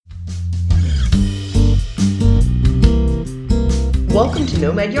Welcome to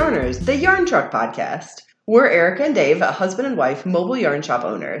Nomad Yarners, the Yarn Truck podcast. We're Erica and Dave, a husband and wife mobile yarn shop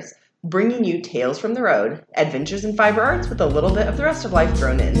owners, bringing you tales from the road, adventures in fiber arts with a little bit of the rest of life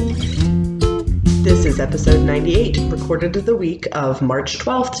thrown in. This is episode 98, recorded the week of March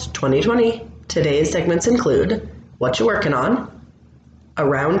 12th, 2020. Today's segments include What You Working On,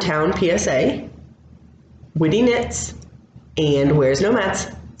 Around Town PSA, Witty Knits, and Where's Nomads?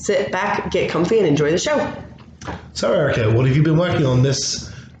 Sit back, get comfy, and enjoy the show. So, Erica, what have you been working on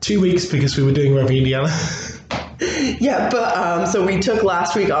this 2 weeks because we were doing Roving Indiana? Yeah, but so we took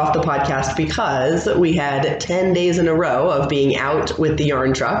last week off the podcast because we had 10 days in a row of being out with the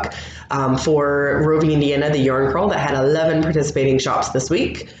yarn truck for Roving Indiana, the yarn crawl that had 11 participating shops this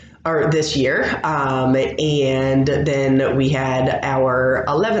week. Or this year, and then we had our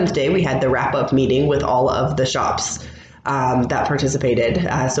 11th day, we had the wrap-up meeting with all of the shops that participated.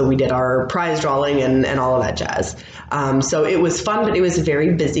 So we did our prize drawing and all of that jazz. So it was fun, but it was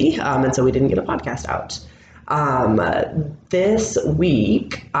very busy, and so we didn't get a podcast out. This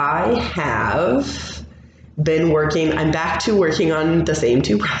week, I have been working, I'm back to working on the same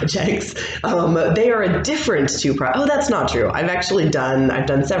two projects. They are a different two projects. Oh, that's not true. I've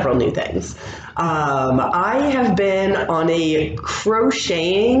done several new things. I have been on a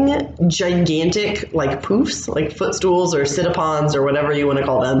crocheting gigantic, like poofs, like footstools or sit-upons or whatever you want to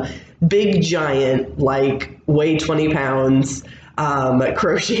call them. Big, giant, like weigh 20 pounds,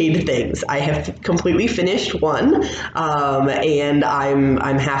 crocheted things. I have completely finished one, and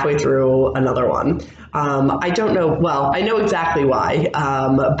I'm halfway through another one. I don't know, well, I know exactly why,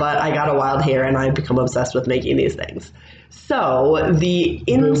 but I got a wild hair and I've become obsessed with making these things. So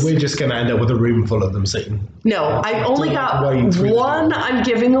we're just going to end up with a room full of them sitting. No, I've only got one I'm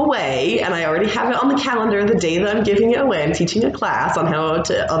giving away, and I already have it on the calendar the day that I'm giving it away. I'm teaching a class on how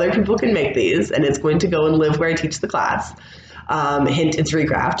other people can make these, and it's going to go and live where I teach the class. Hint, it's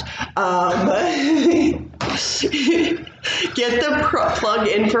Recraft. Get the plug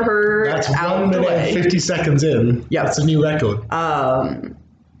in for her. That's out 1 minute and 50 seconds in. Yeah, that's a new record.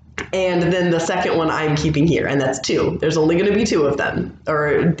 And then the second one I'm keeping here, and that's 2. There's only going to be 2 of them,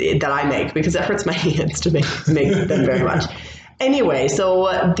 or that I make, because it hurts my hands to make them very much. Anyway,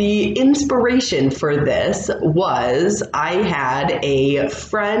 so the inspiration for this was I had a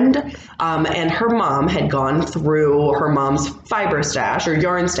friend and her mom had gone through her mom's fiber stash or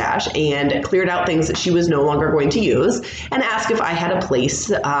yarn stash and cleared out things that she was no longer going to use and asked if I had a place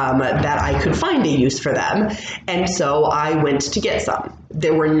that I could find a use for them. And so I went to get some.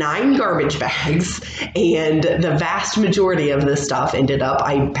 There were 9 garbage bags, and the vast majority of this stuff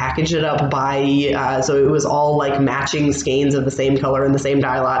I packaged it up by, so it was all like matching skeins of the same color and the same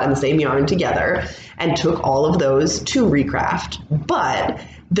dye lot and the same yarn together, and took all of those to Recraft. But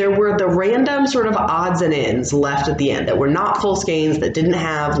there were the random sort of odds and ends left at the end that were not full skeins, that didn't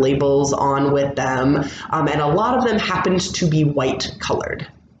have labels on with them, and a lot of them happened to be white colored.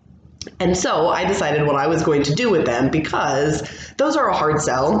 And so I decided what I was going to do with them, because those are a hard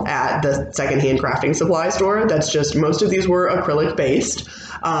sell at the secondhand crafting supply store. That's just, most of these were acrylic based,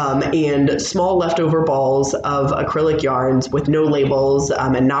 and small leftover balls of acrylic yarns with no labels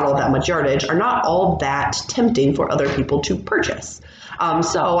and not all that much yardage are not all that tempting for other people to purchase.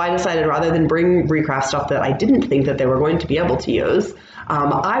 So I decided rather than bring Recraft stuff that I didn't think that they were going to be able to use,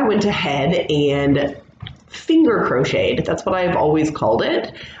 I went ahead and finger crocheted. That's what I've always called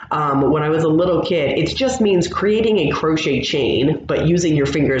it. When I was a little kid, it just means creating a crochet chain, but using your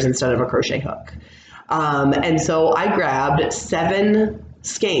fingers instead of a crochet hook. And so I grabbed 7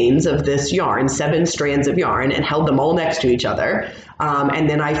 skeins of this yarn, 7 strands of yarn, and held them all next to each other. And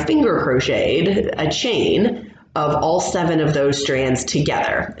then I finger crocheted a chain of all 7 of those strands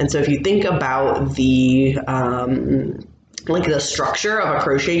together. And so if you think about the structure of a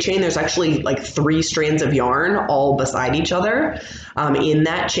crochet chain, there's actually like 3 strands of yarn all beside each other in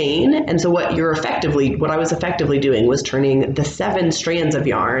that chain. And so what I was effectively doing was turning the 7 strands of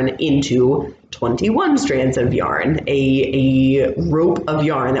yarn into 21 strands of yarn, a rope of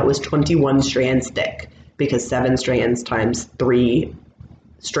yarn that was 21 strands thick, because 7 strands times 3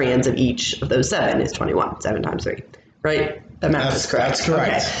 strands of each of those 7 is 21. 7 times 3, right? The math is correct. That's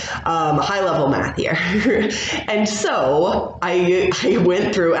correct. Okay. High level math here. And so I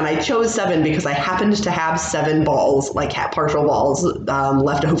went through and I chose 7 because I happened to have 7 balls, like partial balls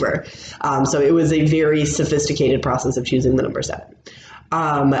left over. So it was a very sophisticated process of choosing the number 7.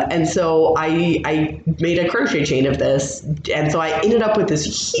 And so I made a crochet chain of this. And so I ended up with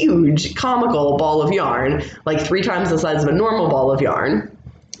this huge comical ball of yarn, like 3 times the size of a normal ball of yarn.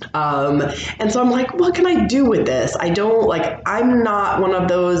 And so I'm like, what can I do with this? I'm not one of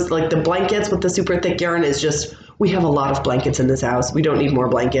those, like the blankets with the super thick yarn is just we have a lot of blankets in this house. We don't need more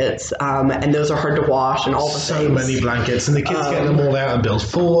blankets. And those are hard to wash and all the So things. many blankets, and the kids get them all out and build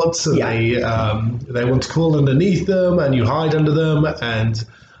forts, and they want to crawl underneath them, and you hide under them. And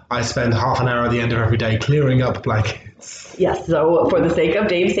I spend half an hour at the end of every day clearing up blankets. Yes, so for the sake of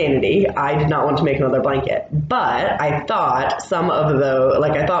Dave's sanity, I did not want to make another blanket. But I thought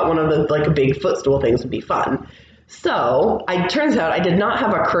I thought one of the big footstool things would be fun. So it turns out I did not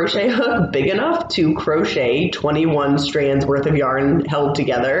have a crochet hook big enough to crochet 21 strands worth of yarn held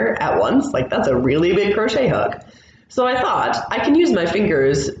together at once. That's a really big crochet hook. So I thought I can use my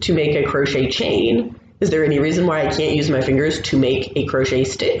fingers to make a crochet chain. Is there any reason why I can't use my fingers to make a crochet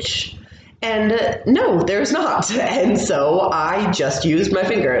stitch? And no, there's not. And so I just used my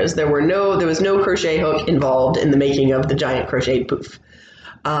fingers. There was no crochet hook involved in the making of the giant crocheted poof.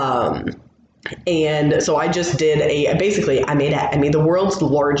 And so I just did I made the world's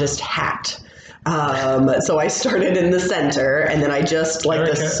largest hat. So I started in the center, and then I just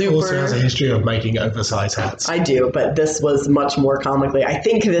Erica also has a history of making oversized hats. I do, but this was much more comically. I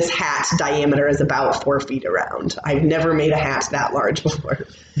think this hat diameter is about 4 feet around. I've never made a hat that large before.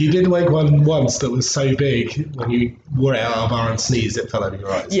 You did make one once that was so big when you wore it out of bar and sneezed, it fell over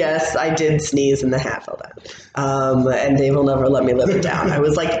your eyes. Yes, I did sneeze and the hat fell down. And Dave will never let me live it down. I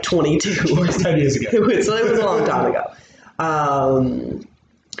was 22. It was 10 years ago. It was a long time ago.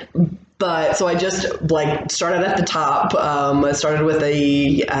 But so I just started at the top. I started with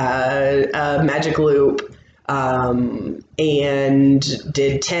a magic loop and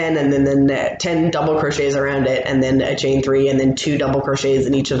did 10, and then 10 double crochets around it, and then a chain 3, and then 2 double crochets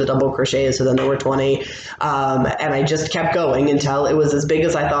in each of the double crochets. So then there were 20, and I just kept going until it was as big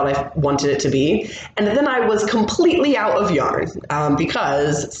as I thought I wanted it to be. And then I was completely out of yarn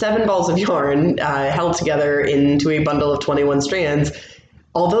because 7 balls of yarn held together into a bundle of 21 strands.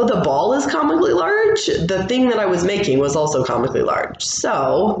 Although the ball is comically large, the thing that I was making was also comically large.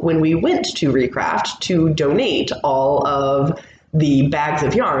 So when we went to Recraft to donate all of the bags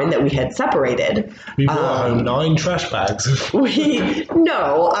of yarn that we had separated. We brought home 9 trash bags. So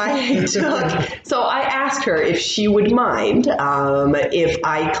I asked her if she would mind if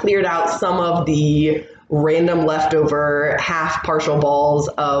I cleared out some of the random leftover half partial balls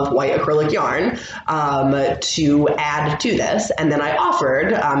of white acrylic yarn to add to this. And then I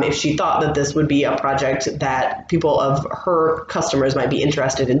offered if she thought that this would be a project that people of her customers might be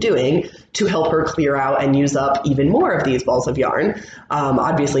interested in doing to help her clear out and use up even more of these balls of yarn.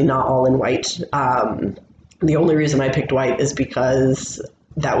 Obviously not all in white. The only reason I picked white is because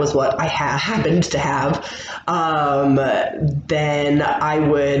that was what I happened to have. Then I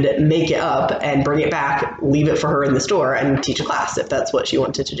would make it up and bring it back, leave it for her in the store, and teach a class if that's what she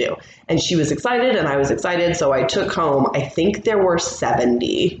wanted to do. And she was excited, and I was excited. So I took home, I think there were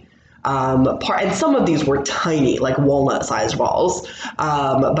 70. And some of these were tiny, like walnut-sized balls,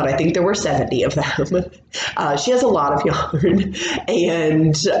 but I think there were 70 of them. She has a lot of yarn,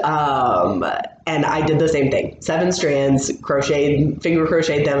 and I did the same thing. 7 strands, finger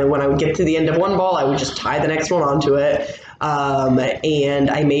crocheted them, and when I would get to the end of one ball, I would just tie the next one onto it, and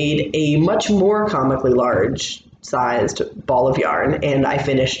I made a much more comically large-sized ball of yarn, and I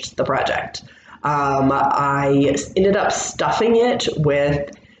finished the project. I ended up stuffing it with...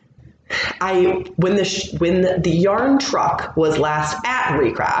 when the yarn truck was last at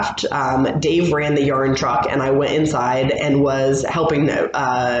Recraft, Dave ran the yarn truck, and I went inside and was helping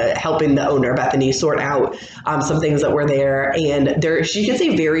the owner, Bethany, sort out some things that were there. And she gets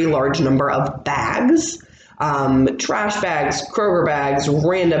a very large number of bags. Trash bags, Kroger bags,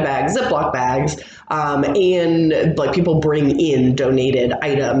 random bags, Ziploc bags, and people bring in donated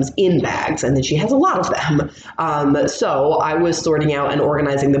items in bags, and then she has a lot of them. So I was sorting out and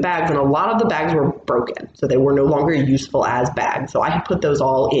organizing the bags, and a lot of the bags were broken, so they were no longer useful as bags. So I had put those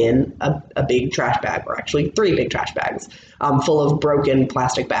all in a big trash bag, or actually 3 big trash bags, full of broken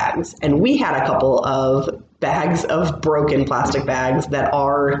plastic bags. And we had a couple of bags of broken plastic bags that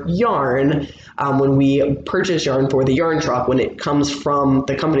are yarn. When we purchase yarn for the yarn truck, when it comes from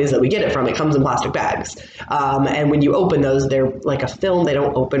the companies that we get it from, it comes in plastic bags. And when you open those, they're like a film. They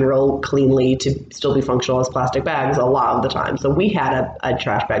don't open real cleanly to still be functional as plastic bags a lot of the time. So we had a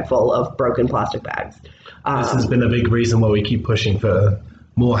trash bag full of broken plastic bags. This has been a big reason why we keep pushing for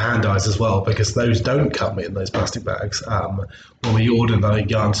more hand dyes as well, because those don't come in those plastic bags. When we order the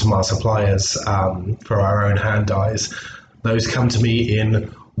yarns from our suppliers for our own hand dyes, those come to me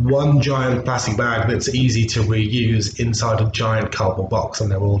in one giant plastic bag that's easy to reuse inside a giant cardboard box,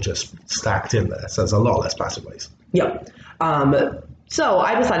 and they're all just stacked in there. So there's a lot less plastic waste. Yep. So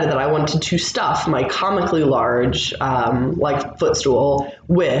I decided that I wanted to stuff my comically large footstool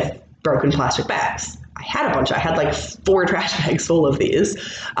with broken plastic bags. I had a bunch. I had like 4 trash bags full of these.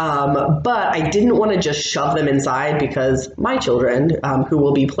 But I didn't want to just shove them inside because my children, who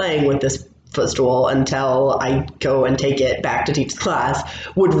will be playing with this footstool until I go and take it back to teach the class,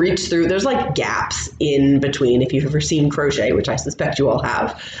 would reach through. There's like gaps in between. If you've ever seen crochet, which I suspect you all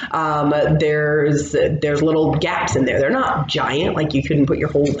have, there's little gaps in there. They're not giant, like you couldn't put your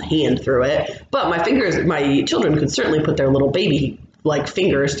whole hand through it, but my children could certainly put their little baby like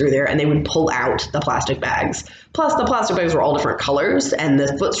fingers through there, and they would pull out the plastic bags. Plus, the plastic bags were all different colors, and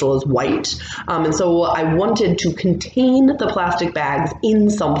the footstool is white. And so I wanted to contain the plastic bags in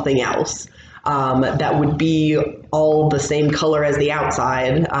something else that would be all the same color as the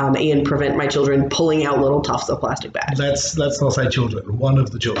outside, and prevent my children pulling out little tufts of plastic bags. Let's not say children. One of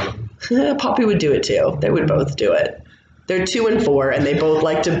the children. Poppy would do it too. They would both do it. They're 2 and 4, and they both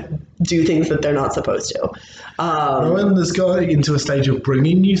like to do things that they're not supposed to. Rowan has got into a stage of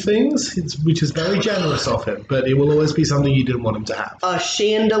bringing you things, which is very generous of him, but it will always be something you didn't want him to have. A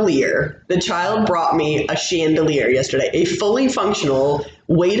chandelier. The child brought me a chandelier yesterday, a fully functional,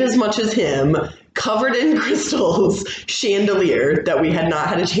 weighed as much as him, covered in crystals chandelier that we had not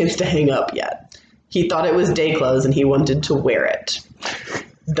had a chance to hang up yet. He thought it was day clothes and he wanted to wear it.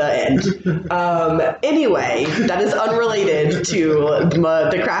 The end. Anyway, that is unrelated to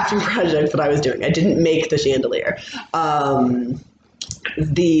the crafting project that I was doing. I didn't make the chandelier.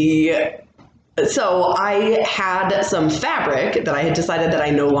 So I had some fabric that I had decided that I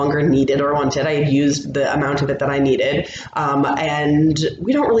no longer needed or wanted. I had used the amount of it that I needed. And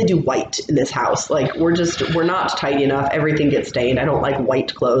we don't really do white in this house. Like we're not tidy enough. Everything gets stained. I don't like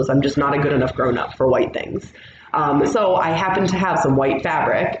white clothes. I'm just not a good enough grown up for white things. So I happened to have some white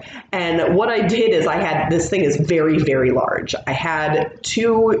fabric, and what I did is this thing is very, very large. I had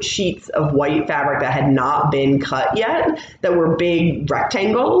 2 sheets of white fabric that had not been cut yet that were big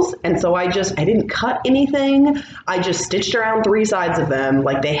rectangles. And so I didn't cut anything. I just stitched around 3 sides of them.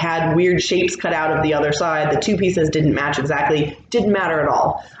 Like they had weird shapes cut out of the other side. The 2 pieces didn't match exactly, didn't matter at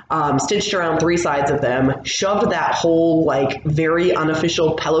all. Stitched around 3 sides of them, shoved that whole like very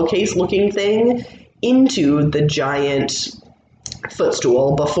unofficial pillowcase looking thing into the giant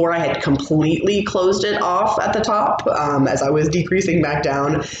footstool before I had completely closed it off at the top, as I was decreasing back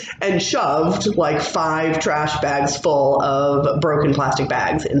down, and shoved like 5 trash bags full of broken plastic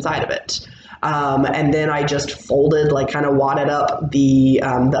bags inside of it. And then I just folded, like kind of wadded up the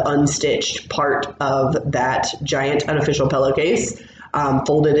unstitched part of that giant unofficial pillowcase,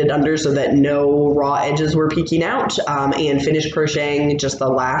 folded it under so that no raw edges were peeking out, and finished crocheting just the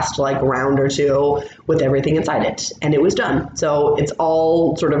last like round or 2 with everything inside it. And it was done. So it's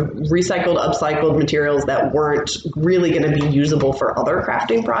all sort of recycled, upcycled materials that weren't really going to be usable for other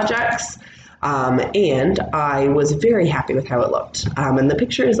crafting projects. And I was very happy with how it looked. And the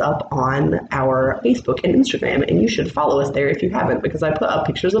picture is up on our Facebook and Instagram, and you should follow us there if you haven't, because I put up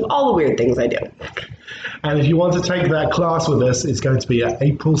pictures of all the weird things I do. And if you want to take that class with us, it's going to be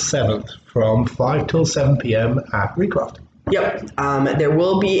April 7th from 5 till 7 p.m. at Recraft. Yep. There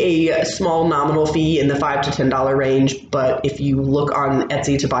will be a small nominal fee in the $5 to $10 range, but if you look on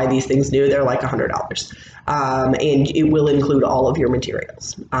Etsy to buy these things new, they're like $100. And it will include all of your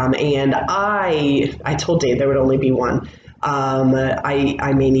materials. And I told Dave there would only be one.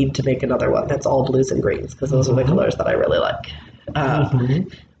 I may need to make another one that's all blues and greens, because those are the colors that I really like.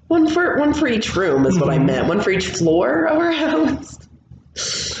 One for each room is what I meant. One for each floor of our house.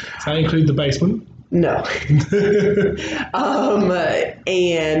 Does that include the basement? No.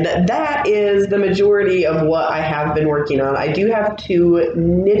 And that is the majority of what I have been working on. I do have 2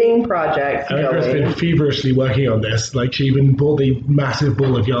 knitting projects Erica's been feverishly working on this. Like she even bought the massive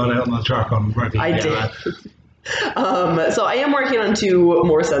ball of yarn out on the truck on Friday. I did. So I am working on 2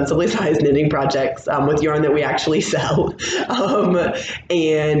 more sensibly sized knitting projects with yarn that we actually sell.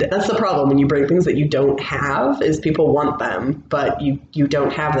 And that's the problem when you bring things that you don't have, is people want them, but you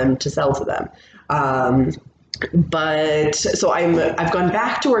don't have them to sell to them. But so I've gone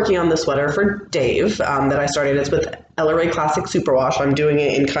back to working on the sweater for Dave that I started. It's with Ella Rae Classic Superwash. I'm doing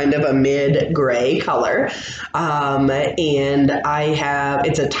it in kind of a mid-gray color. And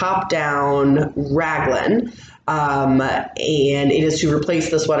it's a top-down raglan. And it is to replace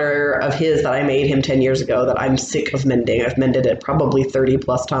the sweater of his that I made him 10 years ago that I'm sick of mending. I've mended it probably 30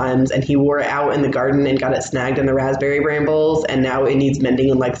 plus times, and he wore it out in the garden and got it snagged in the raspberry brambles, and now it needs mending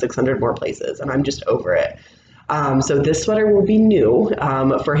in like 600 more places, and I'm just over it. So this sweater will be new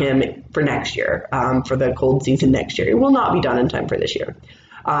for him for next year, for the cold season next year. It will not be done in time for this year.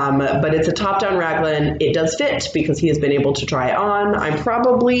 But it's a top-down raglan. It does fit because he has been able to try it on. I'm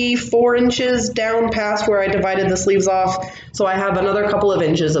probably 4 inches down past where I divided the sleeves off, so I have another couple of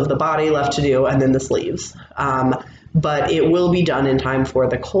inches of the body left to do, and then the sleeves. But it will be done in time for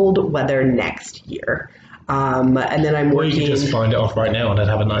the cold weather next year. And then I'm working... Or you could just find it off right now and then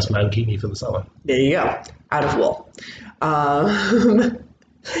have a nice mankini for the summer. There you go. Out of wool.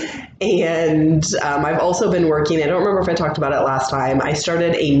 And I've also been working, I don't remember if I talked about it last time, I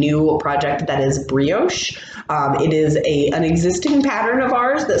started a new project that is brioche. It is an existing pattern of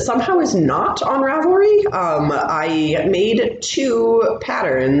ours that somehow is not on Ravelry. I made 2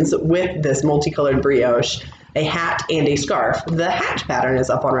 patterns with this multicolored brioche, a hat and a scarf. The hat pattern is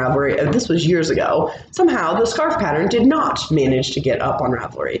up on Ravelry. This was years ago. Somehow the scarf pattern did not manage to get up on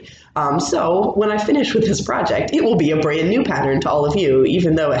Ravelry. So when I finish with this project, it will be a brand new pattern to all of you,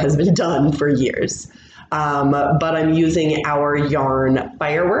 even though it has been done for years. But I'm using our yarn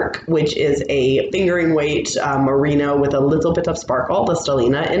Firework, which is a fingering weight merino with a little bit of sparkle, the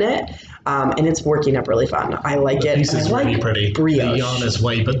stellina in it. And it's working up really fun. I like it. The piece is really pretty. Brioche. The yarn is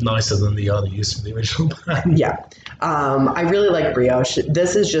way but nicer than the yarn used for the original pattern. Yeah. I really like brioche.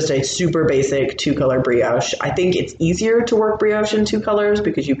 This is just a super basic 2-color brioche. I think it's easier to work brioche in 2 colors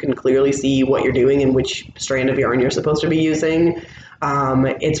because you can clearly see what you're doing and which strand of yarn you're supposed to be using.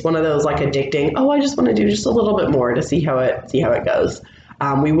 It's one of those like addicting, I just want to do just a little bit more to see how it goes.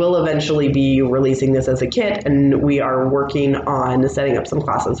 We will eventually be releasing this as a kit, and we are working on setting up some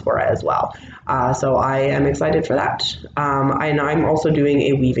classes for it as well. So I am excited for that. And I'm also doing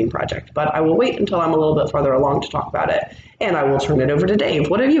a weaving project, but I will wait until I'm a little bit farther along to talk about it. And I will turn it over to Dave.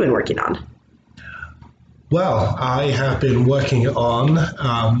 What have you been working on? Well, I have been working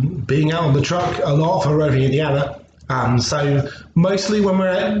on being out on the truck a lot for Roving Indiana. So mostly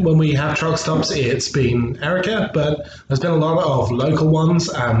when we have truck stops, it's been Erica, but there's been a lot of local ones.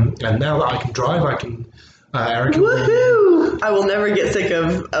 And now that I can drive, Erica. Woohoo! I will never get sick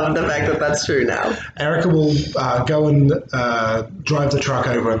of the fact that that's true now. Erica will go and drive the truck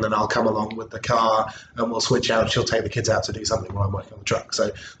over, and then I'll come along with the car, and we'll switch out. She'll take the kids out to do something while I'm working on the truck. So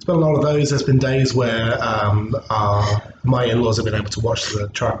it's been a lot of those. There's been days where my in-laws have been able to watch the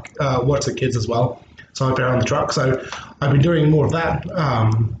truck, watch the kids as well. So I've been on the truck. So I've been doing more of that.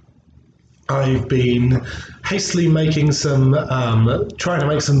 I've been hastily making trying to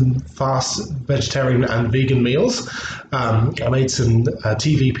make some fast vegetarian and vegan meals. I made some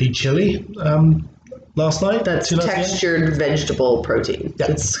TVP chili last night. That's textured vegetable protein.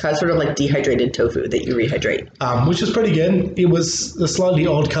 Yeah. It's kind of sort of like dehydrated tofu that you rehydrate. Which is pretty good. It was a slightly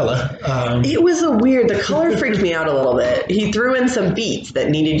odd color. It was the color freaked me out a little bit. He threw in some beets that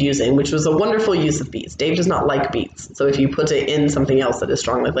needed using, which was a wonderful use of beets. Dave does not like beets, so if you put it in something else that is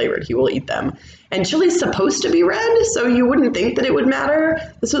strongly flavored, he will eat them. And chili's supposed to be red, so you wouldn't think that it would matter.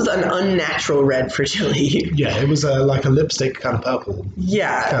 This was an unnatural red for chili. Yeah, it was like a lipstick kind of purple.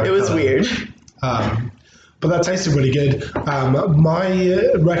 Yeah, it was weird. But that tasted really good.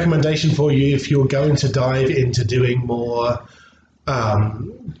 My recommendation for you, if you're going to dive into doing more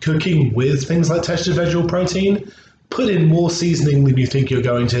cooking with things like textured vegetable protein, put in more seasoning than you think you're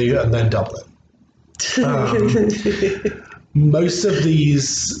going to, and then double it. Most of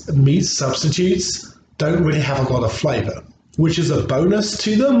these meat substitutes don't really have a lot of flavor, which is a bonus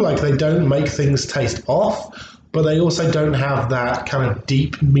to them. Like, they don't make things taste off, but they also don't have that kind of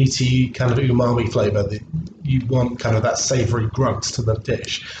deep, meaty kind of umami flavor that you want, kind of that savory grunt to the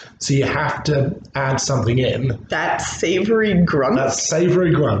dish. So you have to add something in. That savory grunt? That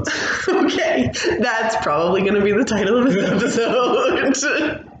savory grunt. Okay, that's probably going to be the title of this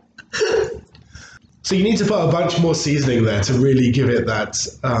episode. So you need to put a bunch more seasoning there to really give it that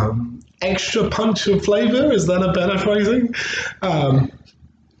extra punch of flavor. Is that a better phrasing?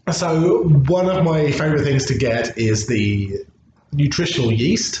 So one of my favorite things to get is the nutritional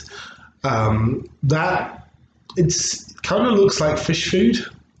yeast. That it's kind of looks like fish food,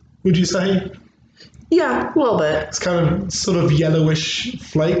 would you say? Yeah, a little bit. It's kind of sort of yellowish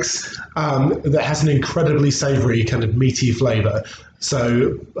flakes that has an incredibly savory kind of meaty flavor.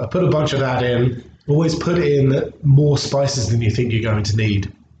 So I put a bunch of that in. Always put in more spices than you think you're going to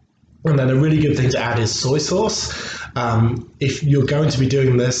need. And then a really good thing to add is soy sauce. If you're going to be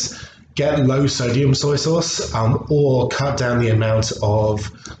doing this, get low sodium soy sauce or cut down the amount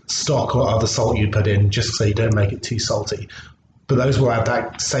of stock or other salt you put in, just so you don't make it too salty. But those will add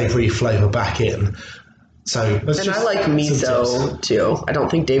that savory flavor back in. So I like miso too. I don't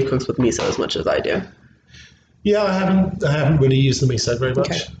think Dave cooks with miso as much as I do. Yeah, I haven't really used the miso very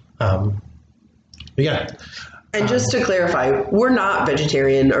much. Okay. But yeah, And just to clarify, we're not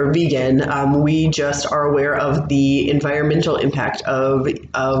vegetarian or vegan. We just are aware of the environmental impact of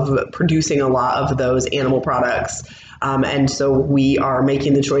producing a lot of those animal products. And so we are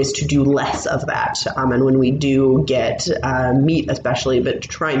making the choice to do less of that. And when we do get meat especially, but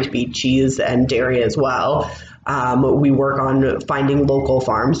trying to be cheese and dairy as well, we work on finding local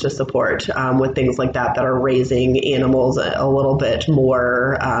farms to support with things like that are raising animals a little bit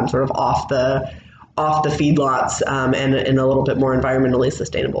more sort of off the feedlots and in a little bit more environmentally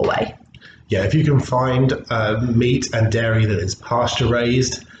sustainable way. Yeah, if you can find meat and dairy that is pasture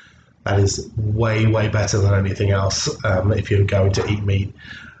raised, that is way, way better than anything else if you're going to eat meat.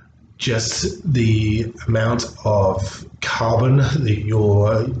 Just the amount of carbon that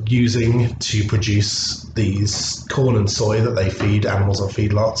you're using to produce these corn and soy that they feed animals on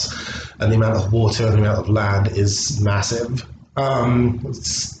feedlots, and the amount of water and the amount of land is massive.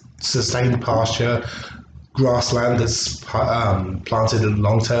 Sustained pasture, grassland that's planted in the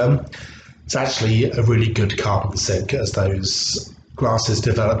long term, it's actually a really good carbon sink as those grasses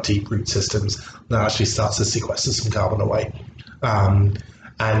develop deep root systems that actually starts to sequester some carbon away.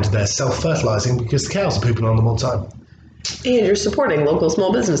 And they're self-fertilizing because the cows are pooping on them all the time. And you're supporting local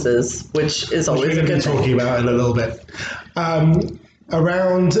small businesses, which is always a good thing. We're going to be talking about in a little bit.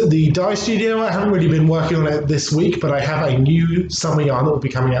 Around the dye studio, I haven't really been working on it this week, but I have a new summer yarn that will be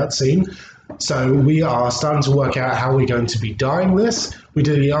coming out soon. So we are starting to work out how we're going to be dyeing this. We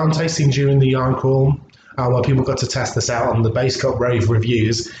did a yarn tasting during the yarn crawl where people got to test this out on the Base Coat Rave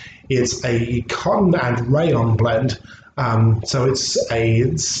reviews. It's a cotton and rayon blend. So it's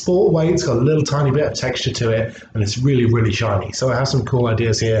a sport weight, it's got a little tiny bit of texture to it, and it's really, really shiny. So I have some cool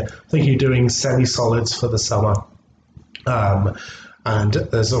ideas here. I think you're doing semi-solids for the summer. And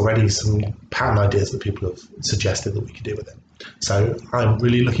there's already some pattern ideas that people have suggested that we could do with it. So I'm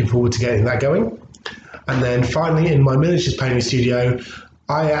really looking forward to getting that going. And then finally, in my miniatures painting studio,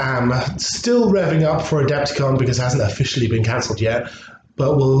 I am still revving up for Adepticon because it hasn't officially been cancelled yet.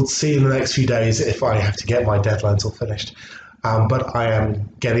 But we'll see in the next few days if I have to get my deadlines all finished. But I am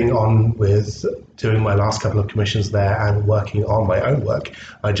getting on with doing my last couple of commissions there and working on my own work.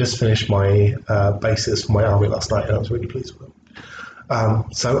 I just finished my bases for my army last night and I was really pleased with them.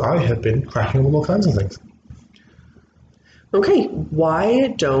 So I have been cracking on with all kinds of things. Okay, why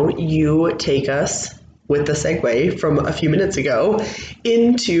don't you take us with the segue from a few minutes ago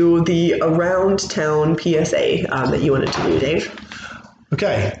into the around town PSA that you wanted to do, Dave?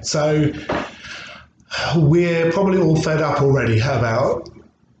 Okay, so we're probably all fed up already about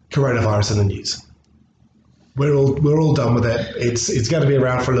coronavirus in the news. We're all done with it. It's going to be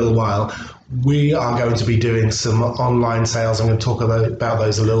around for a little while. We are going to be doing some online sales. I'm going to talk about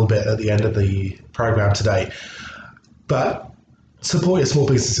those a little bit at the end of the program today. But support your small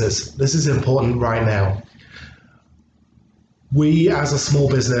businesses. This is important right now. We, as a small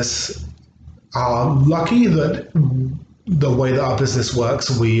business, are lucky that the way that our business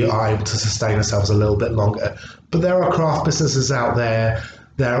works, we are able to sustain ourselves a little bit longer. But there are craft businesses out there.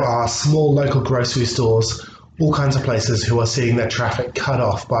 There are small local grocery stores, all kinds of places who are seeing their traffic cut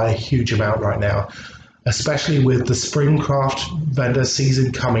off by a huge amount right now, especially with the spring craft vendor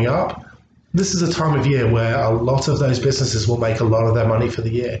season coming up. This is a time of year where a lot of those businesses will make a lot of their money for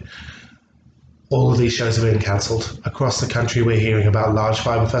the year. All of these shows are being cancelled. Across the country, we're hearing about large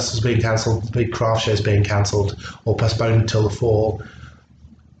fibre festivals being cancelled, big craft shows being cancelled or postponed until the fall.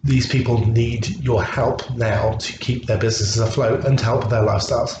 These people need your help now to keep their businesses afloat and to help with their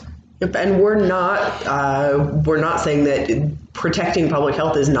lifestyles. Yep, and we're not saying that protecting public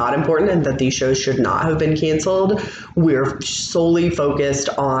health is not important and that these shows should not have been canceled. We're solely focused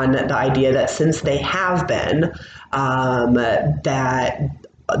on the idea that since they have been, that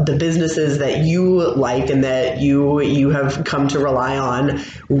the businesses that you like and that you have come to rely on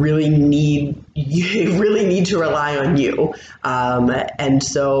really need to rely on you. And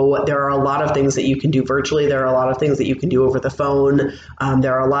so there are a lot of things that you can do virtually. There are a lot of things that you can do over the phone.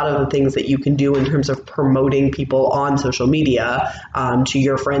 There are a lot of the things that you can do in terms of promoting people on social media to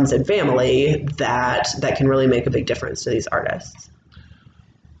your friends and family that can really make a big difference to these artists.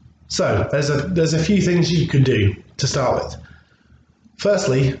 So there's a few things you can do to start with.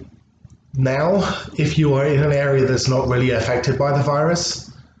 Firstly, now, if you are in an area that's not really affected by the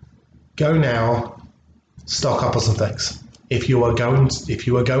virus, go now, stock up on some things. If you are going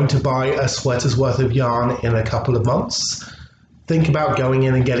to buy a sweater's worth of yarn in a couple of months, think about going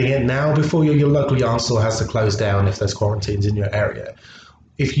in and getting it now before your local yarn store has to close down if there's quarantines in your area.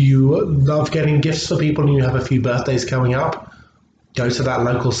 If you love getting gifts for people and you have a few birthdays coming up, go to that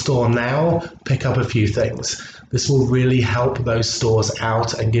local store now, pick up a few things. this will really help those stores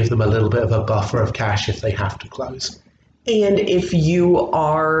out and give them a little bit of a buffer of cash if they have to close. And if you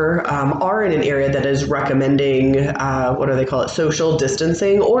are in an area that is recommending, what do they call it, social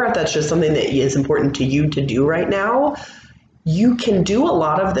distancing, or if that's just something that is important to you to do right now, you can do a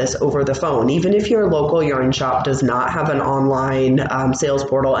lot of this over the phone. Even if your local yarn shop does not have an online sales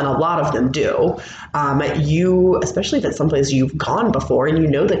portal, and a lot of them do, you, especially if it's someplace you've gone before and you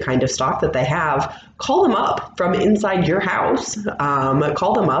know the kind of stock that they have, call them up from inside your house.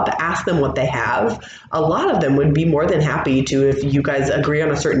 Call them up, ask them what they have. A lot of them would be more than happy to, if you guys agree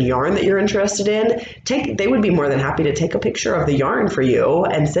on a certain yarn that you're interested in, they would be more than happy to take a picture of the yarn for you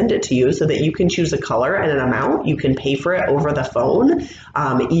and send it to you so that you can choose a color and an amount. You can pay for it over the phone,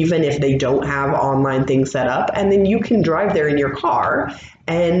 even if they don't have online things set up. And then you can drive there in your car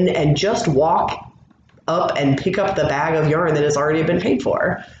and just walk up and pick up the bag of yarn that has already been paid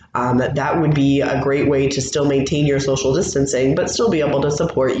for. That would be a great way to still maintain your social distancing, but still be able to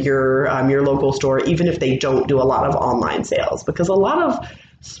support your local store, even if they don't do a lot of online sales, because a lot of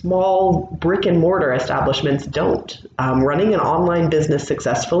small brick and mortar establishments don't. Running an online business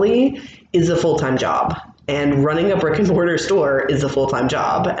successfully is a full-time job, and running a brick and mortar store is a full-time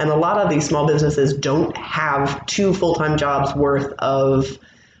job. And a lot of these small businesses don't have 2 full-time jobs worth of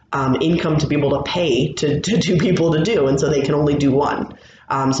income to be able to pay to people to do, and so they can only do one.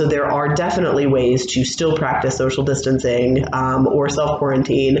 So there are definitely ways to still practice social distancing or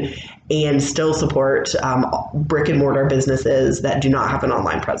self-quarantine and still support brick and mortar businesses that do not have an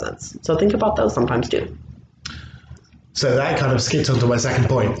online presence. So think about those sometimes too. So that kind of skips onto my second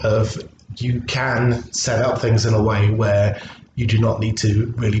point of you can set up things in a way where you do not need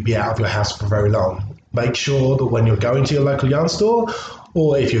to really be out of your house for very long. Make sure that when you're going to your local yarn store,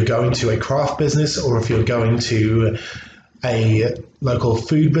 or if you're going to a craft business, or if you're going to a local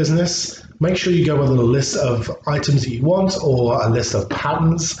food business, make sure you go with a list of items that you want, or a list of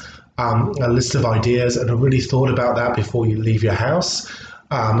patterns, a list of ideas, and have really thought about that before you leave your house.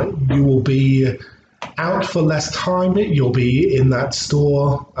 You will be out for less time. You'll be in that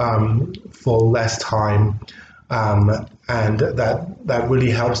store for less time, and that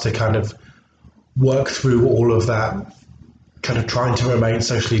really helps to kind of work through all of that, kind of trying to remain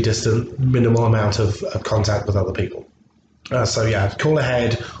socially distant, minimal amount of contact with other people. So yeah, call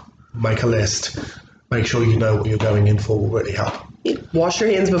ahead, make a list, make sure you know what you're going in for will really help. Wash your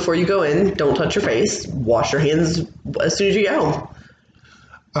hands before you go in. Don't touch your face. Wash your hands as soon as you get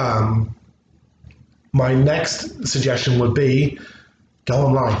home. My next suggestion would be go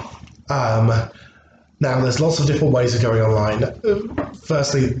online. Now, there's lots of different ways of going online.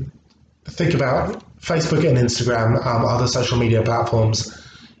 Firstly, think about Facebook and Instagram, other social media platforms.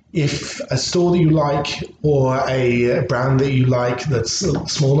 If a store that you like or a brand that you like that's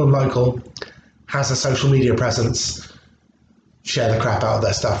small and local has a social media presence, share the crap out of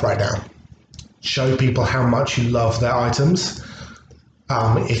their stuff right now. Show people how much you love their items.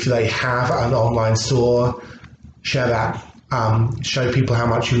 If they have an online store, share that. Show people how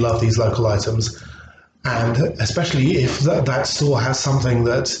much you love these local items. And especially if that store has something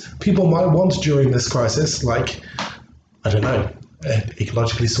that people might want during this crisis, like, I don't know,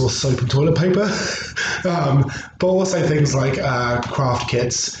 ecologically sourced soap and toilet paper, but also things like craft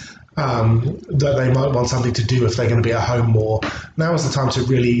kits that they might want something to do if they're going to be at home more. Now is the time to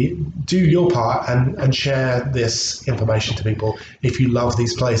really do your part and share this information to people. If you love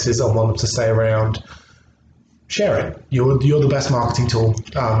these places and want them to stay around, share it. You're the best marketing tool.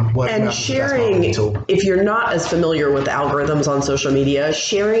 And sharing, if you're not as familiar with algorithms on social media,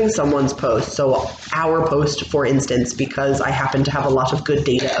 sharing someone's post, so our post, for instance, because I happen to have a lot of good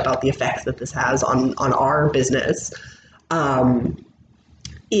data about the effects that this has on our business,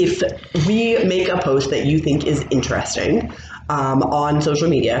 if we make a post that you think is interesting on social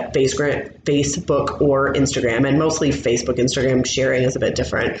media, Facebook or Instagram, and mostly Facebook, Instagram sharing is a bit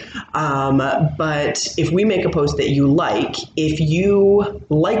different. But if we make a post that you like, if you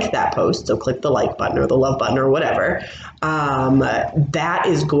like that post, so click the like button or the love button or whatever, that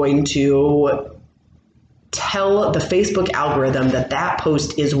is going to tell the Facebook algorithm that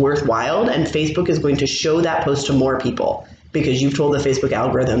post is worthwhile, and Facebook is going to show that post to more people because you've told the Facebook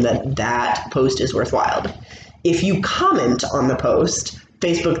algorithm that post is worthwhile. If you comment on the post,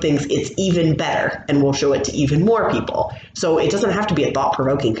 Facebook thinks it's even better and will show it to even more people. So it doesn't have to be a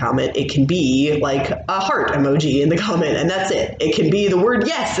thought-provoking comment. It can be like a heart emoji in the comment, and that's it. It can be the word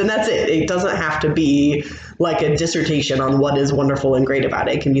yes, and that's it. It doesn't have to be like a dissertation on what is wonderful and great about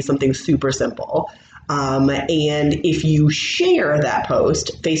it. It can be something super simple. And if you share that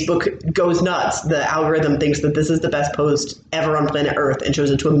post, Facebook goes nuts. The algorithm thinks that this is the best post ever on planet Earth and shows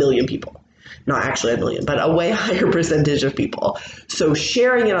it to 1 million people. not actually a million, but a way higher percentage of people. So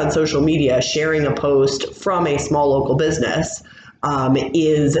sharing it on social media, sharing a post from a small local business,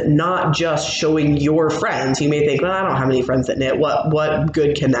 is not just showing your friends. You may think, well, I don't have any friends that knit. What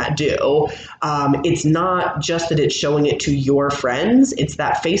good can that do? It's not just that it's showing it to your friends. It's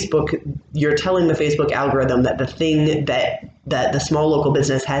that Facebook, you're telling the Facebook algorithm that the thing that the small local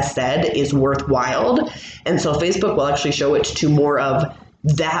business has said is worthwhile. And so Facebook will actually show it to more of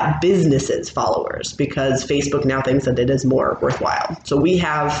that business's followers, because Facebook now thinks that it is more worthwhile. So we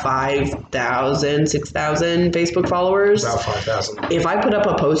have 5,000, 6,000 Facebook followers. About 5,000. If I put up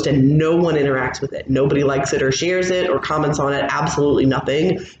a post and no one interacts with it, nobody likes it or shares it or comments on it, absolutely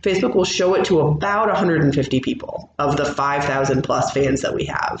nothing, Facebook will show it to about 150 people of the 5,000 plus fans that we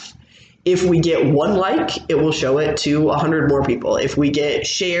have. If we get one like, it will show it to 100 more people. If we get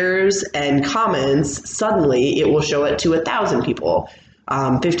shares and comments, suddenly it will show it to 1,000 people.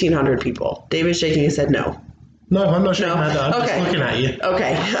 1,500 people. David's shaking his head no. No, I'm not shaking my head. I'm Okay. just looking at you.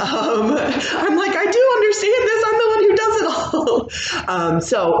 Okay. I'm like, I do understand this. I'm the one who does it all.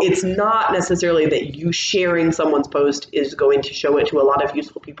 So it's not necessarily that you sharing someone's post is going to show it to a lot of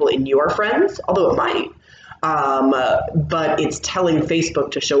useful people in your friends, although it might. But it's telling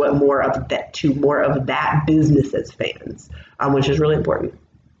Facebook to show it more of that business's fans, which is really important.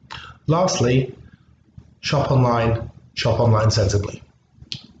 Lastly, shop online sensibly.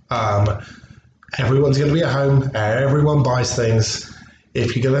 Everyone's going to be at home. Everyone buys things.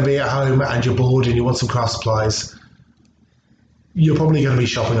 If you're going to be at home and you're bored and you want some craft supplies, you're probably going to be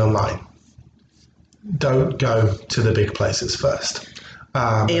shopping online. Don't go to the big places first.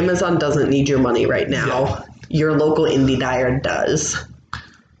 Amazon doesn't need your money right now. Yeah. Your local indie dyer does.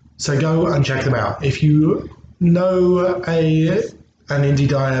 So go and check them out. If you know an indie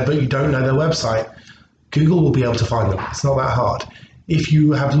dyer but you don't know their website, Google will be able to find them. It's not that hard. If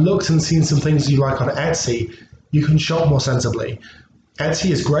you have looked and seen some things you like on Etsy, you can shop more sensibly.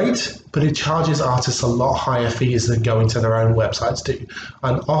 Etsy is great, but it charges artists a lot higher fees than going to their own websites do.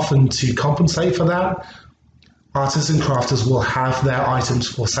 And often to compensate for that, artists and crafters will have their items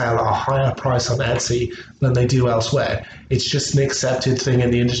for sale at a higher price on Etsy than they do elsewhere. It's just an accepted thing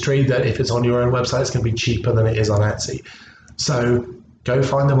in the industry that if it's on your own website, it's going to be cheaper than it is on Etsy. So go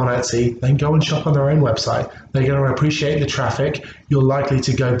find them on Etsy, then go and shop on their own website. They're going to appreciate the traffic. You're likely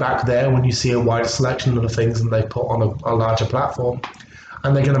to go back there when you see a wider selection of the things that they put on a larger platform,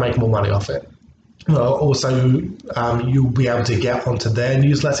 and they're going to make more money off it. Also, you'll be able to get onto their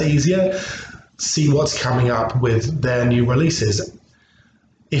newsletter easier, see what's coming up with their new releases.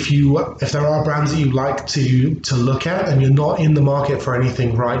 If there are brands that you like to look at and you're not in the market for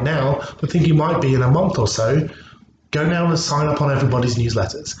anything right now, but think you might be in a month or so, go now and sign up on everybody's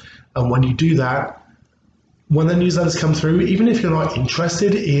newsletters. And when you do that, when the newsletters come through, even if you're not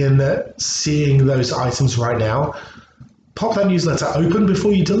interested in seeing those items right now, pop that newsletter open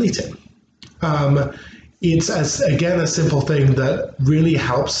before you delete it. It's, a simple thing that really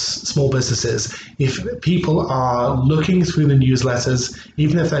helps small businesses. If people are looking through the newsletters,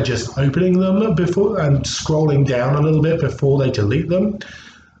 even if they're just opening them before and scrolling down a little bit before they delete them,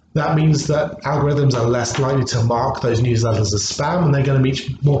 that means that algorithms are less likely to mark those newsletters as spam, and they're going to reach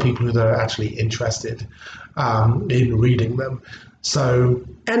more people who are actually interested in reading them. So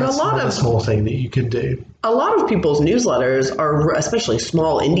that's a small thing that you can do. A lot of people's newsletters are, especially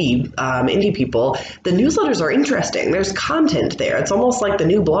small indie people, the newsletters are interesting. There's content there. It's almost like the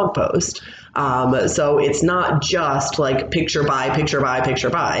new blog post. So it's not just like picture by picture by picture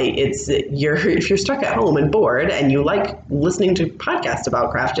by. It's if you're stuck at home and bored and you like listening to podcasts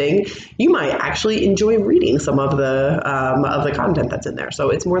about crafting, you might actually enjoy reading some of the content that's in there.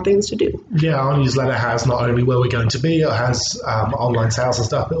 So it's more things to do. Yeah, our newsletter has not only where we're going to be, it has online sales and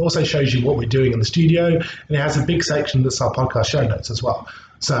stuff, but it also shows you what we're doing in the studio, and it has a big section that's our podcast show notes as well.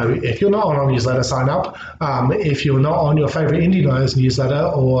 So if you're not on our newsletter, sign up. If you're not on your favorite indie buyers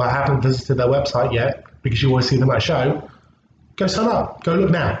newsletter or haven't visited their website yet, because you always see them at a show, go sign up. Go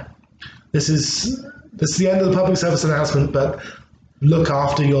look now. This is the end of the public service announcement, but look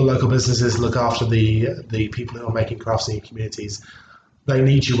after your local businesses. Look after the people who are making crafts in your communities. They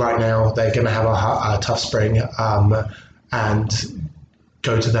need you right now. They're going to have a tough spring, and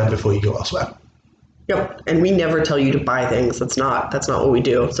go to them before you go elsewhere. Yep, and we never tell you to buy things. That's not what we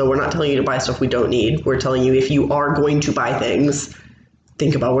do. So we're not telling you to buy stuff we don't need. We're telling you if you are going to buy things,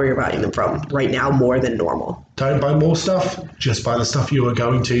 think about where you're buying them from right now more than normal. Don't buy more stuff. Just buy the stuff you are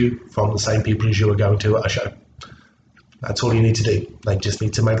going to from the same people as you are going to at a show. That's all you need to do. They just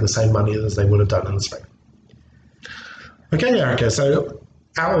need to make the same money as they would have done in the spring. Okay, Erica, so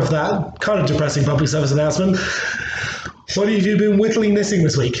out of that kind of depressing public service announcement, what have you been whittling knitting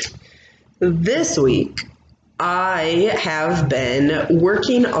this week? This week, I have been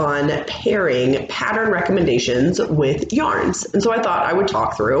working on pairing pattern recommendations with yarns. And so I thought I would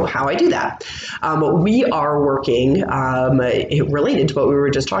talk through how I do that. We are working, related to what we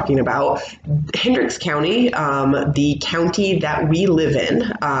were just talking about, Hendricks County, the county that we live in,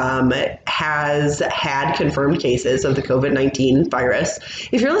 has had confirmed cases of the COVID-19 virus.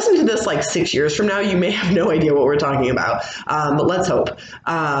 If you're listening to this like 6 years from now, you may have no idea what we're talking about. But let's hope.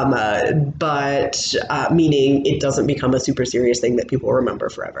 Meaning it doesn't become a super serious thing that people remember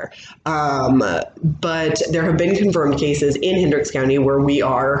forever. But there have been confirmed cases in Hendricks County where we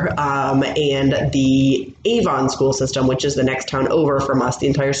are, and the Avon school system, which is the next town over from us, the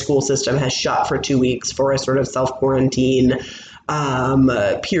entire school system has shut for 2 weeks for a sort of self-quarantine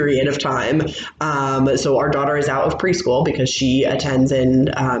period of time. So our daughter is out of preschool because she attends in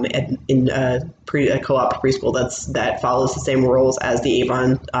a co-op preschool that follows the same rules as the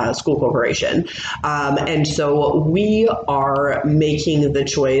Avon School Corporation. And so we are making the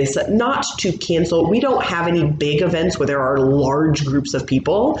choice not to cancel. We don't have any big events where there are large groups of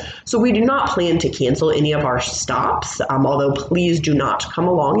people. So we do not plan to cancel any of our stops, although please do not come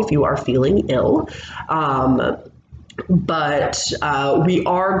along if you are feeling ill. But we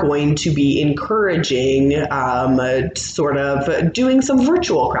are going to be encouraging sort of doing some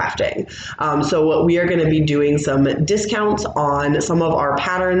virtual crafting. So we are going to be doing some discounts on some of our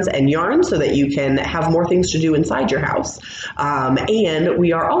patterns and yarns so that you can have more things to do inside your house. And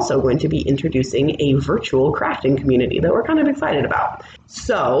we are also going to be introducing a virtual crafting community that we're kind of excited about.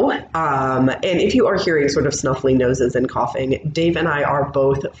 So, and if you are hearing sort of snuffly noses and coughing, Dave and I are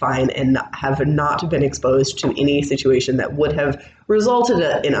both fine and have not been exposed to any situation that would have resulted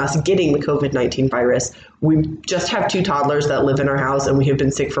in us getting the COVID-19 virus. We just have 2 toddlers that live in our house and we have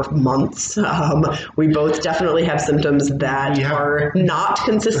been sick for months. We both definitely have symptoms that are not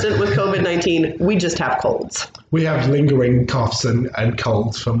consistent with COVID-19. We just have colds. We have lingering coughs and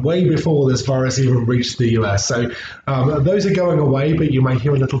colds from way before this virus even reached the US. So those are going away, but you may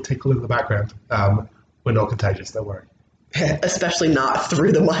hear a little tickle in the background. We're not contagious, don't worry. Especially not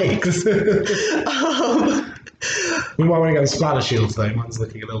through the mics. We might want to go splatter shields though. Mine's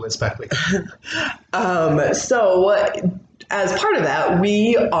looking a little bit speckly. So as part of that,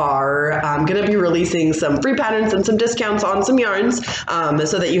 we are going to be releasing some free patterns and some discounts on some yarns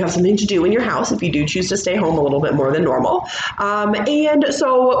so that you have something to do in your house if you do choose to stay home a little bit more than normal. And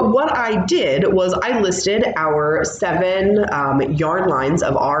so what I did was I listed our 7 yarn lines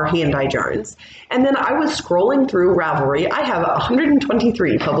of our hand-dyed yarns. And then I was scrolling through Ravelry. I have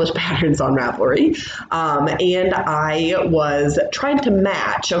 123 published patterns on Ravelry. And I was trying to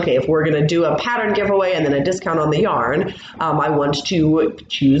match, okay, if we're going to do a pattern giveaway and then a discount on the yarn, I want to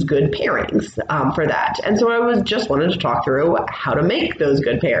choose good pairings for that. And so I wanted to talk through how to make those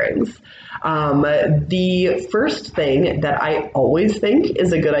good pairings. The first thing that I always think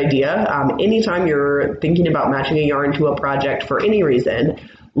is a good idea, anytime you're thinking about matching a yarn to a project for any reason,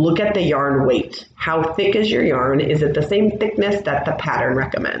 look at the yarn weight. How thick is your yarn? Is it the same thickness that the pattern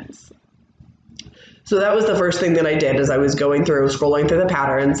recommends? So that was the first thing that I did as I was scrolling through the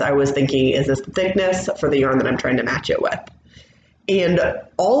patterns. I was thinking, is this the thickness for the yarn that I'm trying to match it with? And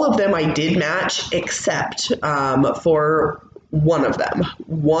all of them I did match except for one of them.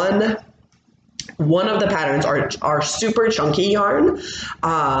 One of the patterns are super chunky yarn,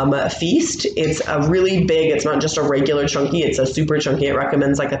 Feast. It's a really big, it's not just a regular chunky, it's a super chunky. It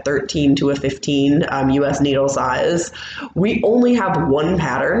recommends like a 13 to a 15 US needle size. We only have one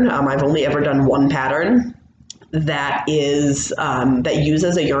pattern. I've only ever done one pattern that is that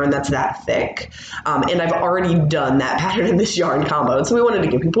uses a yarn that's that thick, and I've already done that pattern in this yarn combo, so we wanted to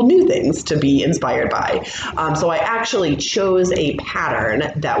give people new things to be inspired by. So I actually chose a pattern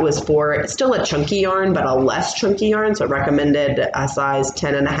that was for still a chunky yarn but a less chunky yarn, so it recommended a size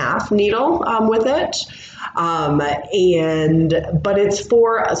 10.5 needle with it. But it's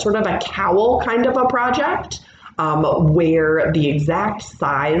for a sort of a cowl kind of a project. Where the exact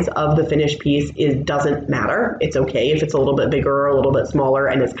size of the finished piece doesn't matter. It's okay if it's a little bit bigger or a little bit smaller,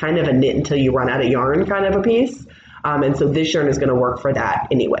 and it's kind of a knit until you run out of yarn kind of a piece. And so this yarn is going to work for that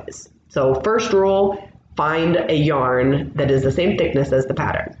anyways. So first rule, find a yarn that is the same thickness as the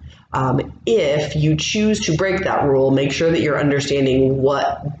pattern. If you choose to break that rule, make sure that you're understanding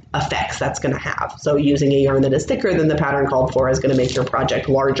what effects that's going to have. So using a yarn that is thicker than the pattern called for is going to make your project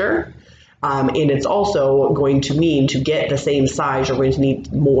larger. And it's also going to mean to get the same size, you're going to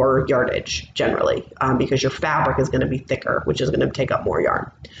need more yardage generally because your fabric is going to be thicker, which is going to take up more yarn.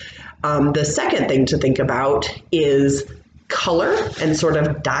 The second thing to think about is color and sort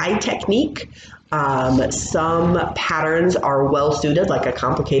of dye technique. Some patterns are well suited, like a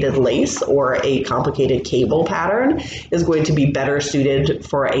complicated lace or a complicated cable pattern is going to be better suited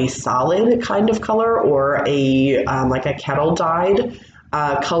for a solid kind of color or a like a kettle dyed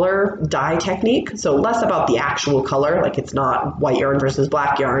color dye technique. So less about the actual color, like it's not white yarn versus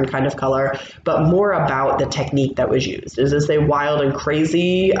black yarn kind of color, but more about the technique that was used. Is this a wild and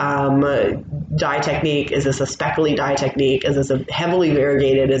crazy dye technique? Is this a speckly dye technique? Is this a heavily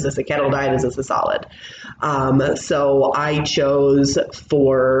variegated? Is this a kettle dyed? Is this a solid? So I chose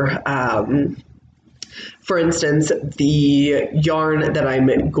for instance, the yarn that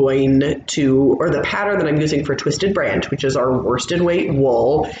I'm going to, or the pattern that I'm using for Twisted Branch, which is our worsted weight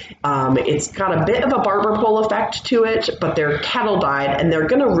wool, it's got a bit of a barber pole effect to it, but they're kettle dyed and they're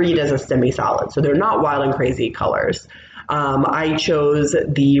going to read as a semi-solid. So they're not wild and crazy colors. I chose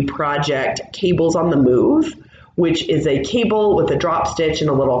the project Cables on the Move, which is a cable with a drop stitch and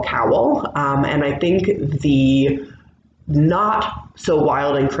a little cowl. And I think the not so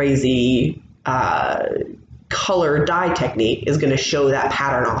wild and crazy color dye technique is going to show that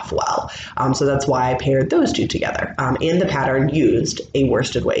pattern off well. So that's why I paired those two together. And the pattern used a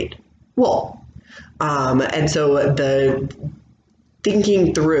worsted weight wool. And so the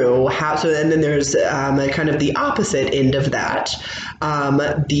thinking through how, so and then there's kind of the opposite end of that.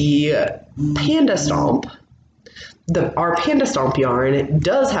 The Panda Stomp. Our Panda Stomp yarn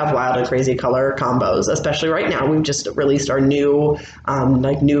does have wild and crazy color combos, especially right now. We've just released our new,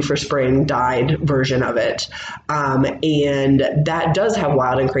 new for spring dyed version of it. And that does have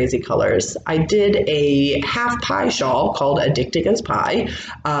wild and crazy colors. I did a half pie shawl called Addicting as Pie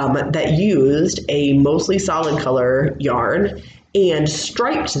that used a mostly solid color yarn and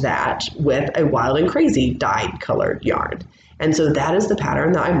striped that with a wild and crazy dyed colored yarn. And so that is the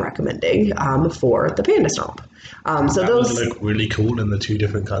pattern that I'm recommending for the Panda Stomp. So that those would look really cool in the two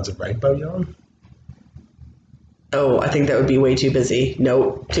different kinds of rainbow yarn. Oh, I think that would be way too busy.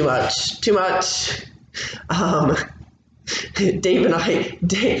 Nope, too much. Although Dave and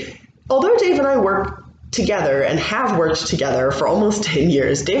I work together and have worked together for almost 10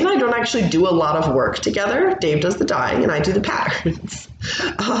 years, Dave and I don't actually do a lot of work together. Dave does the dyeing and I do the patterns.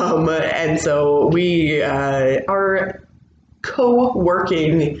 And so we are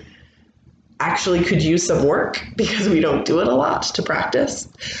co-working actually could use some work because we don't do it a lot to practice.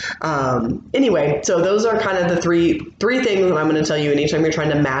 Anyway, so those are kind of the three things that I'm going to tell you anytime you're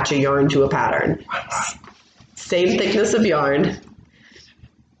trying to match a yarn to a pattern. Same thickness of yarn,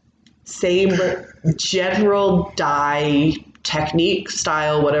 same general dye technique,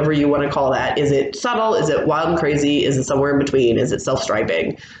 style, whatever you want to call that. Is it subtle? Is it wild and crazy? Is it somewhere in between? Is it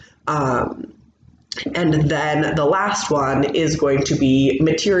self-striping? And then the last one is going to be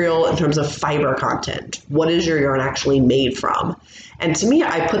material in terms of fiber content. What is your yarn actually made from? And to me,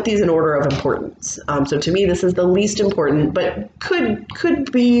 I put these in order of importance. So to me, this is the least important, but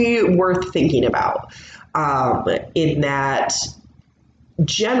could be worth thinking about. In that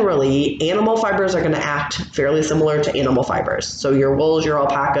generally, animal fibers are going to act fairly similar to animal fibers. So your wools, your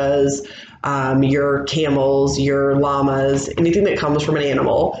alpacas, your camels, your llamas, anything that comes from an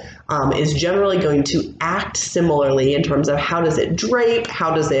animal is generally going to act similarly in terms of how does it drape,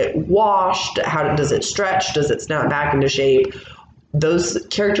 how does it wash, how does it stretch, does it snap back into shape. Those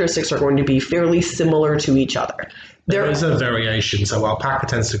characteristics are going to be fairly similar to each other. There is a variation. So alpaca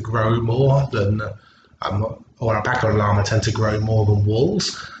tends to grow more than, or alpaca and llama tend to grow more than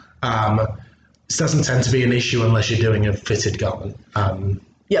wools. This doesn't tend to be an issue unless you're doing a fitted garment.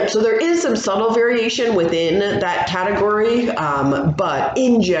 Yeah, so there is some subtle variation within that category, but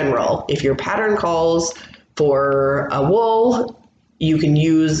in general, if your pattern calls for a wool, you can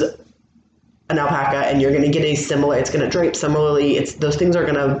use an alpaca and you're going to get a similar, it's going to drape similarly. Those things are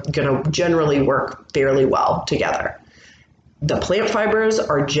going to generally work fairly well together. The plant fibers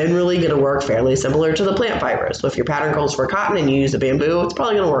are generally going to work fairly similar to the plant fibers. So if your pattern calls for cotton and you use a bamboo, it's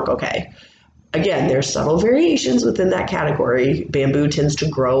probably going to work okay. Again, there's subtle variations within that category. Bamboo tends to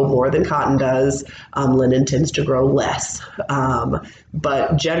grow more than cotton does. Linen tends to grow less.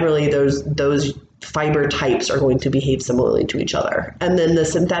 But generally, those fiber types are going to behave similarly to each other. And then the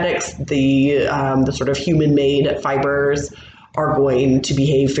synthetics, the sort of human-made fibers are going to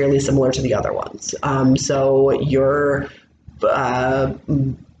behave fairly similar to the other ones. So your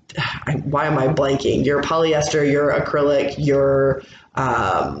why am I blanking? Your polyester, your acrylic, your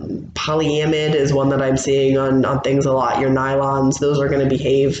polyamide is one that I'm seeing on things a lot. Your nylons, those are going to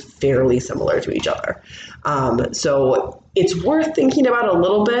behave fairly similar to each other. So it's worth thinking about a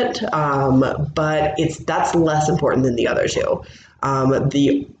little bit, but that's less important than the other two.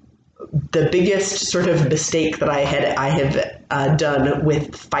 The biggest sort of mistake that I have done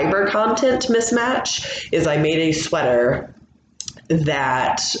with fiber content mismatch is I made a sweater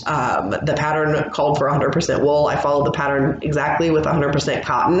that the pattern called for 100% wool. I followed the pattern exactly with 100%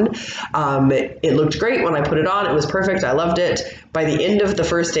 cotton. It looked great when I put it on. It was perfect. I loved it. By the end of the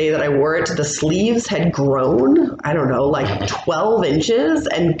first day that I wore it, the sleeves had grown, I don't know, like 12 inches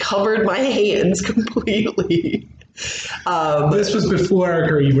and covered my hands completely. This was before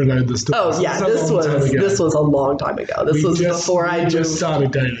Erica even owned the store. Oh yeah, this was a long time ago. This was before I just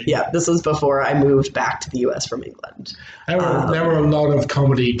started dating. Yeah, this was before I moved back to the US from England. There were a lot of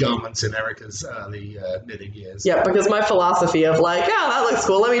comedy garments in Erica's early knitting years. Yeah, because my philosophy of like, oh, that looks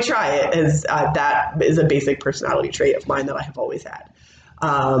cool, let me try it, is that is a basic personality trait of mine that I have always had.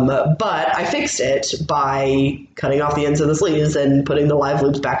 But I fixed it by cutting off the ends of the sleeves and putting the live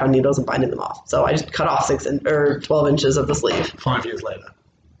loops back on needles and binding them off. So I just cut off 12 inches of the sleeve. 5 years later.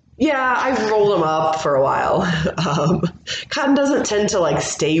 Yeah, I rolled them up for a while. Cotton doesn't tend to like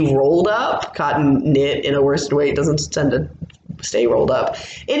stay rolled up. Cotton knit in a worsted weight doesn't tend to stay rolled up.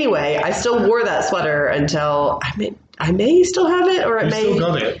 Anyway, I still wore that sweater until I may still have it, or it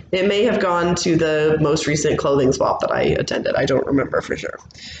may have gone to the most recent clothing swap that I attended. I don't remember for sure.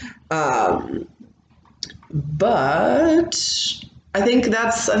 But I think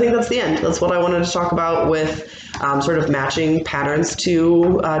that's the end. That's what I wanted to talk about with sort of matching patterns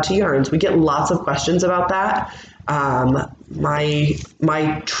to yarns. We get lots of questions about that. My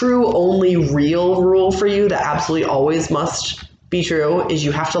true only real rule for you that absolutely always must be true is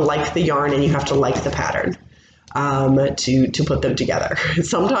you have to like the yarn and you have to like the pattern. To put them together.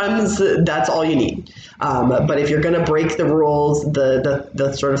 Sometimes that's all you need. But if you're going to break the rules,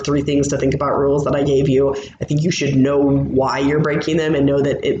 the sort of 3 things to think about rules that I gave you, I think you should know why you're breaking them and know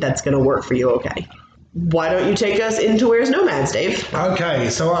that that's going to work for you okay. Why don't you take us into Where's Nomads, Dave? Okay,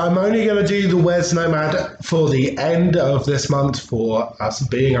 so I'm only going to do the Where's Nomad for the end of this month for us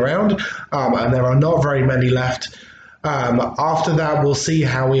being around, and there are not very many left. After that, we'll see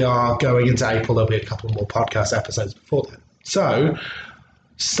how we are going into April. There'll be a couple more podcast episodes before that. So,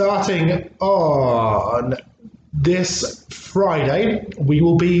 starting on this Friday, we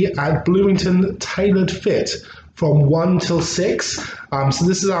will be at Bloomington Tailored Fit from 1 till 6. So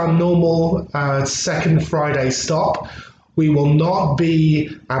this is our normal second Friday stop. We will not be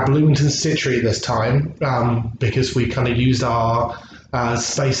at Bloomington Stitchery this time because we kind of used our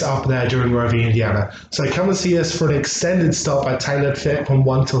space up there during Roe v. Indiana. So come and see us for an extended stop at Tailored Fit from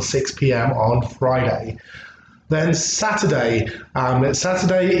 1 till 6 p.m. on Friday. Then Saturday.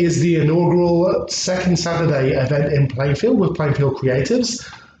 Saturday is the inaugural second Saturday event in Plainfield with Plainfield Creatives.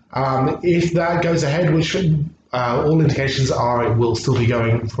 If that goes ahead, which all indications are it will still be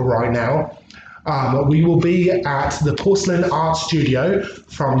going for right now, we will be at the Porcelain Art Studio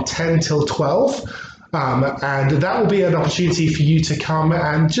from 10 till 12. And that will be an opportunity for you to come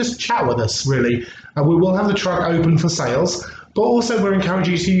and just chat with us, really. We will have the truck open for sales, but also we're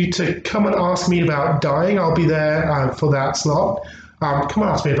encouraging you to come and ask me about dyeing. I'll be there for that slot. Come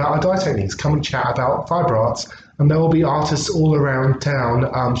and ask me about our dye techniques. Come and chat about fiber arts. And there will be artists all around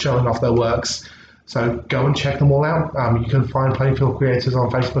town showing off their works. So go and check them all out. You can find Plainfield Creators on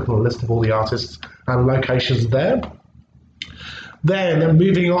Facebook and a list of all the artists and locations there. Then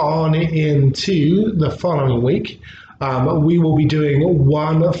moving on into the following week, we will be doing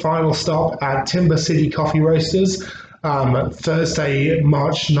one final stop at Timber City Coffee Roasters, Thursday,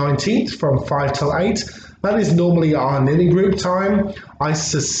 March 19th from 5 till 8. That is normally our knitting group time. I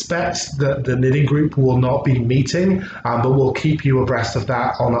suspect that the knitting group will not be meeting, but we'll keep you abreast of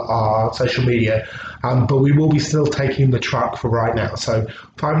that on our social media. But we will be still taking the truck for right now. So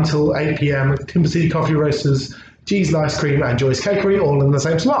 5 until 8 p.m, Timber City Coffee Roasters, G's Ice Cream and Joy's Cakery all in the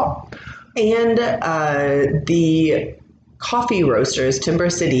same slot. And the Coffee Roasters,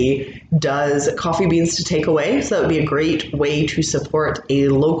 Timber City, does coffee beans to take away. So that would be a great way to support a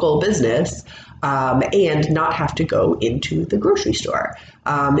local business and not have to go into the grocery store.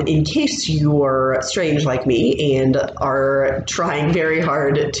 In case you're strange like me and are trying very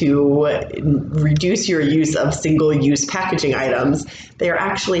hard to reduce your use of single-use packaging items, they are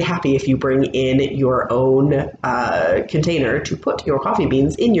actually happy if you bring in your own container to put your coffee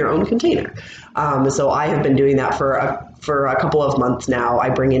beans in your own container. So I have been doing that for a couple of months now. I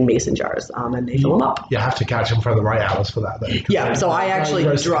bring in mason jars and they fill them up. You have to catch them for the right hours for that, though. Yeah, so I actually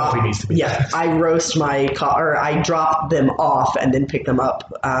drop. Yeah, I roast I drop them off and then pick them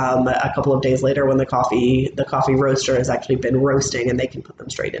up a couple of days later when the coffee roaster has actually been roasting, and they can put them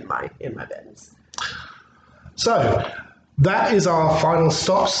straight in my bins. So That is our final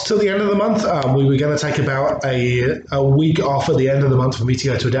stops till the end of the month. We were going to take about a week off at the end of the month for me to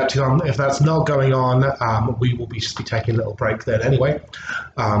go to Adepticon. If that's not going on, we will just be taking a little break then anyway,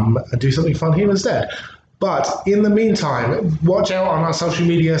 and do something fun here instead. But in the meantime, watch out on our social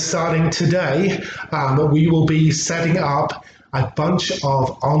media starting today. We will be setting up a bunch of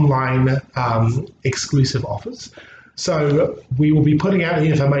online exclusive offers. So we will be putting out the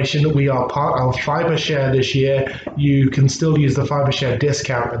information that we are part of FiberShare this year. You can still use the FiberShare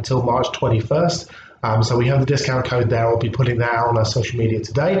discount until March 21st. So we have the discount code there. We'll be putting that out on our social media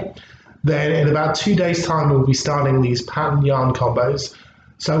today. Then in about 2 days' time, we'll be starting these pattern yarn combos.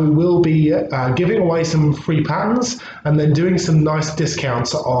 So we will be giving away some free patterns and then doing some nice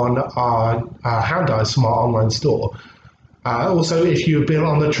discounts on our hand dyes from our online store. Also, if you've been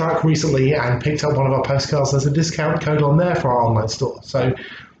on the truck recently and picked up one of our postcards, there's a discount code on there for our online store. So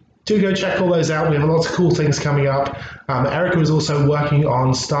do go check all those out. We have lots of cool things coming up. Erica is also working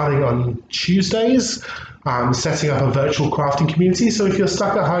on starting on Tuesdays, setting up a virtual crafting community. So if you're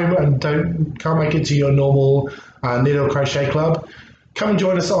stuck at home and can't make it to your normal knit or crochet club, come and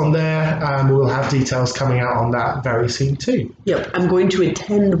join us on there, and we'll have details coming out on that very soon too. Yep, I'm going to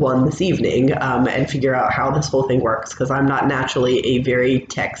attend one this evening and figure out how this whole thing works, because I'm not naturally a very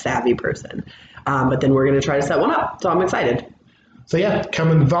tech-savvy person. But then we're going to try to set one up, so I'm excited. So yeah, come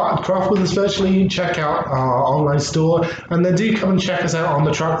and craft with us virtually, check out our online store, and then do come and check us out on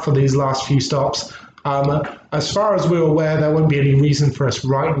the truck for these last few stops. As far as we're aware, there won't be any reason for us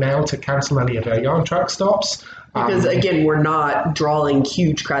right now to cancel any of our yarn truck stops. Because again, we're not drawing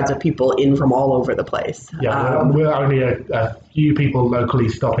huge crowds of people in from all over the place. Yeah, we're only a few people locally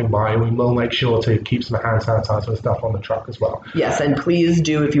stopping by, and we will make sure to keep some hand sanitizer and stuff on the truck as well. Yes, and please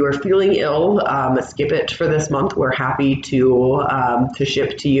do, if you are feeling ill, skip it for this month. We're happy to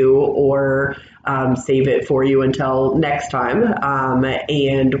ship to you or save it for you until next time.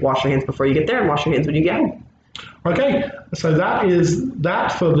 And wash your hands before you get there, and wash your hands when you get home. Okay, so that is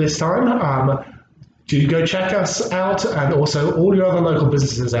that for this time. Do go check us out, and also all your other local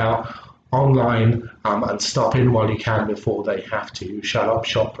businesses out online, and stop in while you can before they have to shut up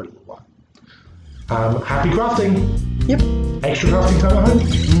shop for a little while. Happy crafting! Yep. Extra crafting time at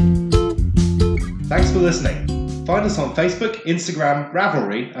home. Thanks for listening. Find us on Facebook, Instagram,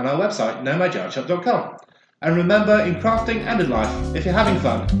 Ravelry, and our website, nomadyarnshop.com. And remember, in crafting and in life, if you're having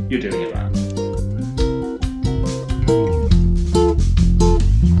fun, you're doing it right.